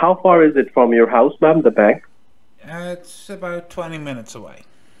problem. And how far is it from your house, ma'am, the bank? It's about 20 minutes away.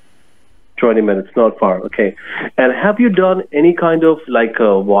 20 minutes, not far, okay. And have you done any kind of like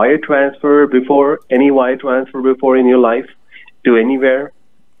a wire transfer before, any wire transfer before in your life to anywhere?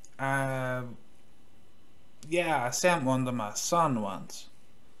 Yeah, I sent one to my son once.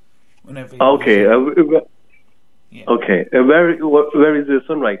 Whenever he okay. yeah. Okay. Where is your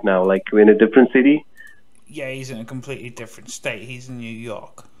son right now? Like in a different city? Yeah, he's in a completely different state. He's in New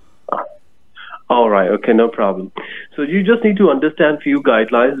York. All right. Okay, no problem. So you just need to understand few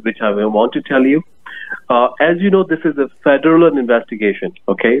guidelines, which I will want to tell you. As you know, this is a federal investigation.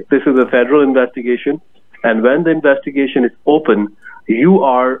 Okay, this is a federal investigation, and when the investigation is open, you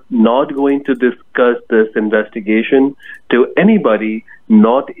are not going to discuss this investigation to anybody,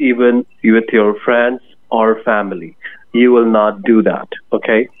 not even with your friends or family. You will not do that.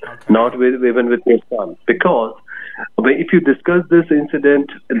 Okay, not even with your son, because if you discuss this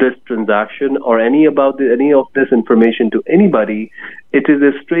incident, this transaction, or any of this information to anybody, it is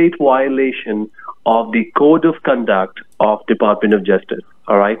a straight violation of the code of conduct of Department of Justice.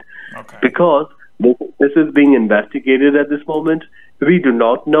 All right, because this is being investigated at this moment. We do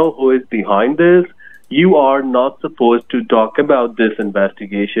not know who is behind this. you are not supposed to talk about this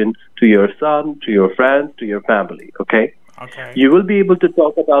investigation to your son, to your friends, to your family, okay? Okay. You will be able to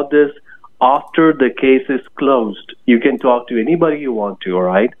talk about this after the case is closed. You can talk to anybody you want to, all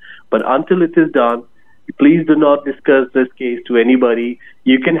right? But until it is done, please do not discuss this case to anybody.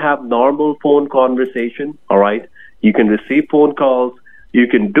 You can have normal phone conversation, all right? You can receive phone calls, you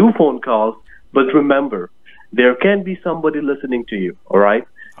can do phone calls, but remember, there can be somebody listening to you, all right?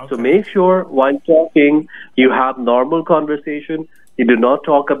 So make sure while talking, you have normal conversation. You do not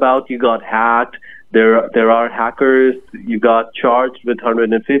talk about you got hacked, there are hackers, you got charged with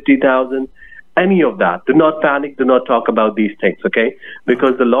 150,000, any of that. Do not panic, do not talk about these things, okay?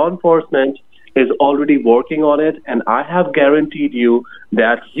 Because the law enforcement is already working on it, and I have guaranteed you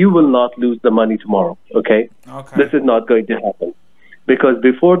that you will not lose the money tomorrow, okay? This is not going to happen. Because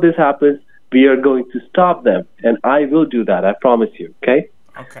before this happens, we are going to stop them, and I will do that, I promise you, okay?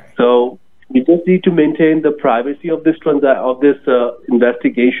 Okay. So you just need to maintain the privacy of this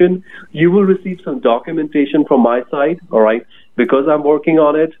investigation. You will receive some documentation from my side, all right? Because I'm working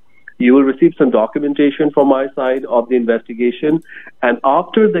on it, you will receive some documentation from my side of the investigation. And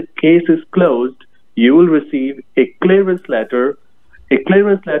after the case is closed, you will receive a clearance letter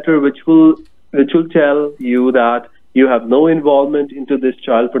which will tell you that you have no involvement into this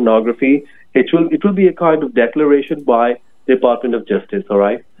child pornography. It will be a kind of declaration by the Department of Justice, all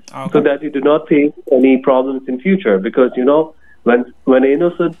right? So that you do not face any problems in future. Because, you know, when an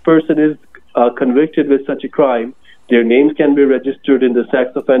innocent person is convicted with such a crime, their names can be registered in the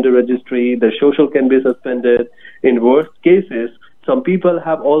sex offender registry, their social can be suspended. In worst cases, some people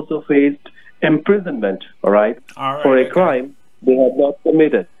have also faced imprisonment, all right, for a crime they have not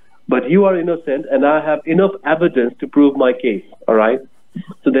committed. But you are innocent, and I have enough evidence to prove my case, all right?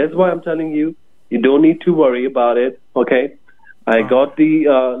 So that's why I'm telling you, you don't need to worry about it, okay? I got the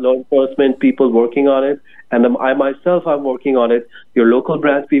law enforcement people working on it, and I myself am working on it. Your local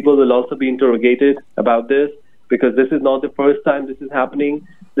branch people will also be interrogated about this, because this is not the first time this is happening.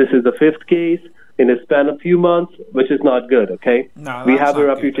 This is the 5th case in a span of few months, which is not good, okay? No, we have a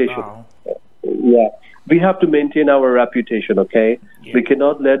reputation. Yeah, we have to maintain our reputation, okay? Yeah. We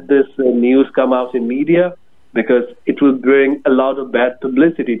cannot let this news come out in media, because it will bring a lot of bad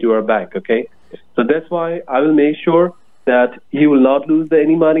publicity to our bank, okay? So that's why I will make sure that you will not lose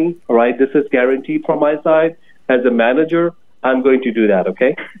any money, all right? This is guaranteed from my side. As a manager, I'm going to do that,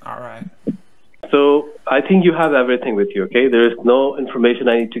 okay? All right. So I think you have everything with you, okay? There is no information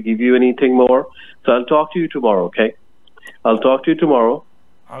I need to give you anything more. So I'll talk to you tomorrow, okay? I'll talk to you tomorrow.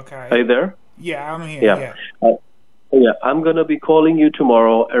 Okay. Are you there? Yeah, I'm here. Yeah, I'm going to be calling you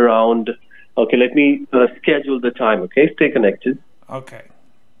tomorrow around... Okay, let me schedule the time, okay? Stay connected. Okay.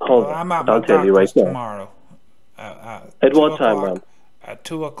 Hold on. I'm at my I'll tell you right now. tomorrow. At what time, ma'am? At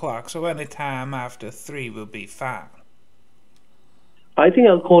 2 o'clock. So any time after 3 will be fine. I think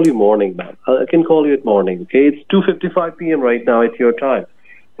I'll call you morning, ma'am. I can call you at morning, okay? It's 2:55 p.m. right now at your time.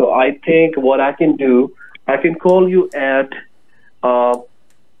 So I think what I can do, I can call you at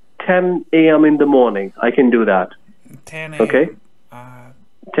 10 a.m. in the morning. I can do that. 10 a.m. Okay?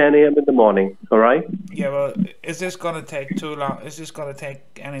 10 a.m. in the morning, all right? Yeah, well, is this going to take too long? Is this going to take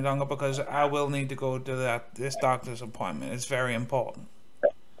any longer? Because I will need to go to this doctor's appointment. It's very important.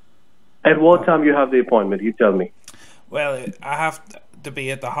 At what time you have the appointment? You tell me. Well, I have to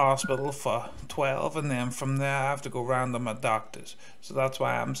be at the hospital for 12, and then from there I have to go round to my doctor's. So that's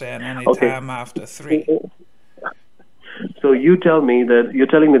why I'm saying any time after 3. So you tell me that, you're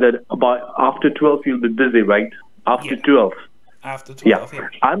telling me that about after 12 you'll be busy, right? After 12. After 12, yeah.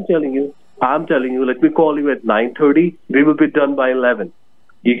 I'm telling you, let me call you at 9:30. We will be done by 11.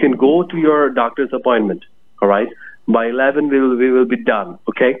 You can go to your doctor's appointment, all right? By 11, we will be done,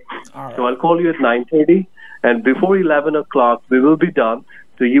 okay? All right. So I'll call you at 9:30, and before 11 o'clock, we will be done.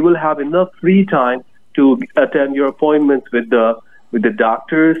 So you will have enough free time to attend your appointments with the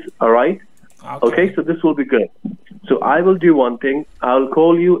doctors, all right? Okay, so this will be good. So I will do one thing. I'll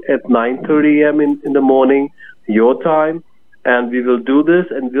call you at 9:30 a.m. in the morning, your time, and we will do this,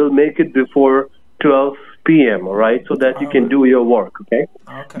 and we'll make it before 12 p.m., all right, so that you can do your work, okay?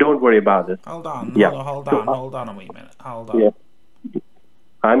 Don't worry about it. Hold on. Yeah. Hold on a wee minute. Hold on. Yeah.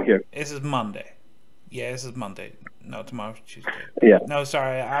 I'm here. This is Monday. Yeah, this is Monday. No, tomorrow's Tuesday. Yeah. No,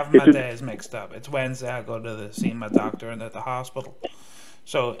 sorry, I have my days mixed up. It's Wednesday. I go to see my doctor and at the hospital.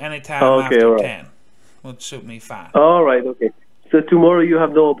 So anytime after 10 would suit me fine. All right, okay. So tomorrow you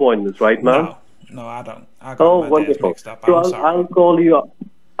have no appointments, right, ma'am? No, I don't. I got my days mixed up. So I'm sorry.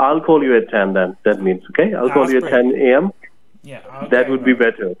 I'll call you at 10 then. That means, okay? I'll call you at 10 a.m. Yeah. Okay, that would be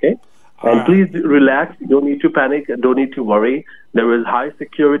better, okay? And please relax. You don't need to panic. Don't need to worry. There is high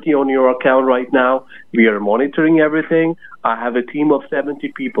security on your account right now. We are monitoring everything. I have a team of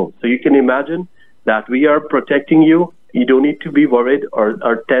 70 people. So you can imagine that we are protecting you. You don't need to be worried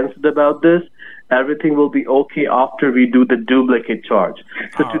or tensed about this. Everything will be okay after we do the duplicate charge.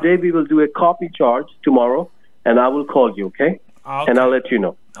 So today we will do a copy charge tomorrow, and I will call you, okay? And I'll let you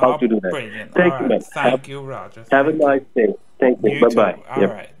know how to do that. Brilliant. Thank you, man. Thank you, Roger. Have a nice day. Thank you. You Bye-bye. too. All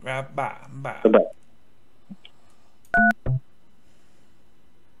right. Bye. Bye-bye.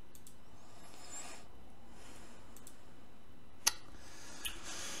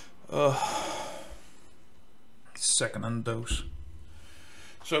 Second dose.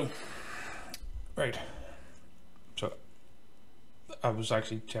 So, right. So, I was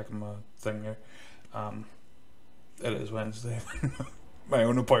actually checking my thing here. It is Wednesday. My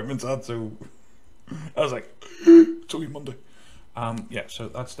own appointment's at, so I was like, it's only Monday. Yeah, so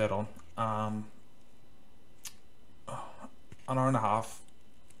that's dead on. An hour and a half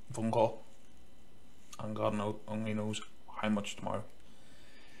phone call, and God only knows how much tomorrow.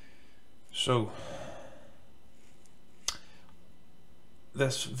 So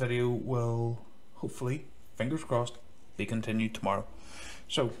this video will hopefully, fingers crossed, be continued tomorrow.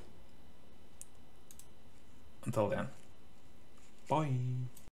 So until then, bye.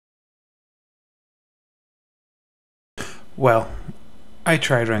 Well, I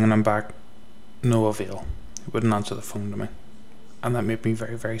tried ringing him back, no avail. He wouldn't answer the phone to me, and that made me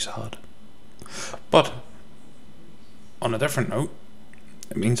very, very sad. But on a different note,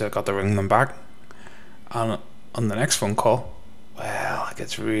 it means I got to ring them back, and on the next phone call, well, it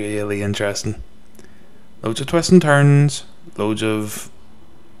gets really interesting. Loads of twists and turns, loads of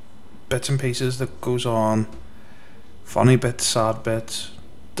bits and pieces that goes on, funny bits, sad bits,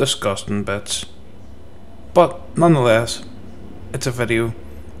 disgusting bits, but nonetheless, it's a video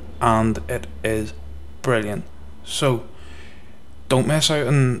and it is brilliant. So don't miss out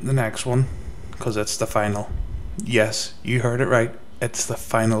on the next one, because it's the final. Yes, you heard it right, it's the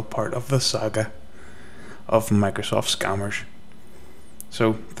final part of the saga of Microsoft scammers.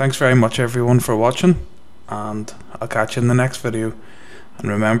 So thanks very much everyone for watching, and I'll catch you in the next video. And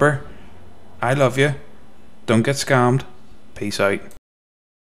remember, I love you, don't get scammed, peace out.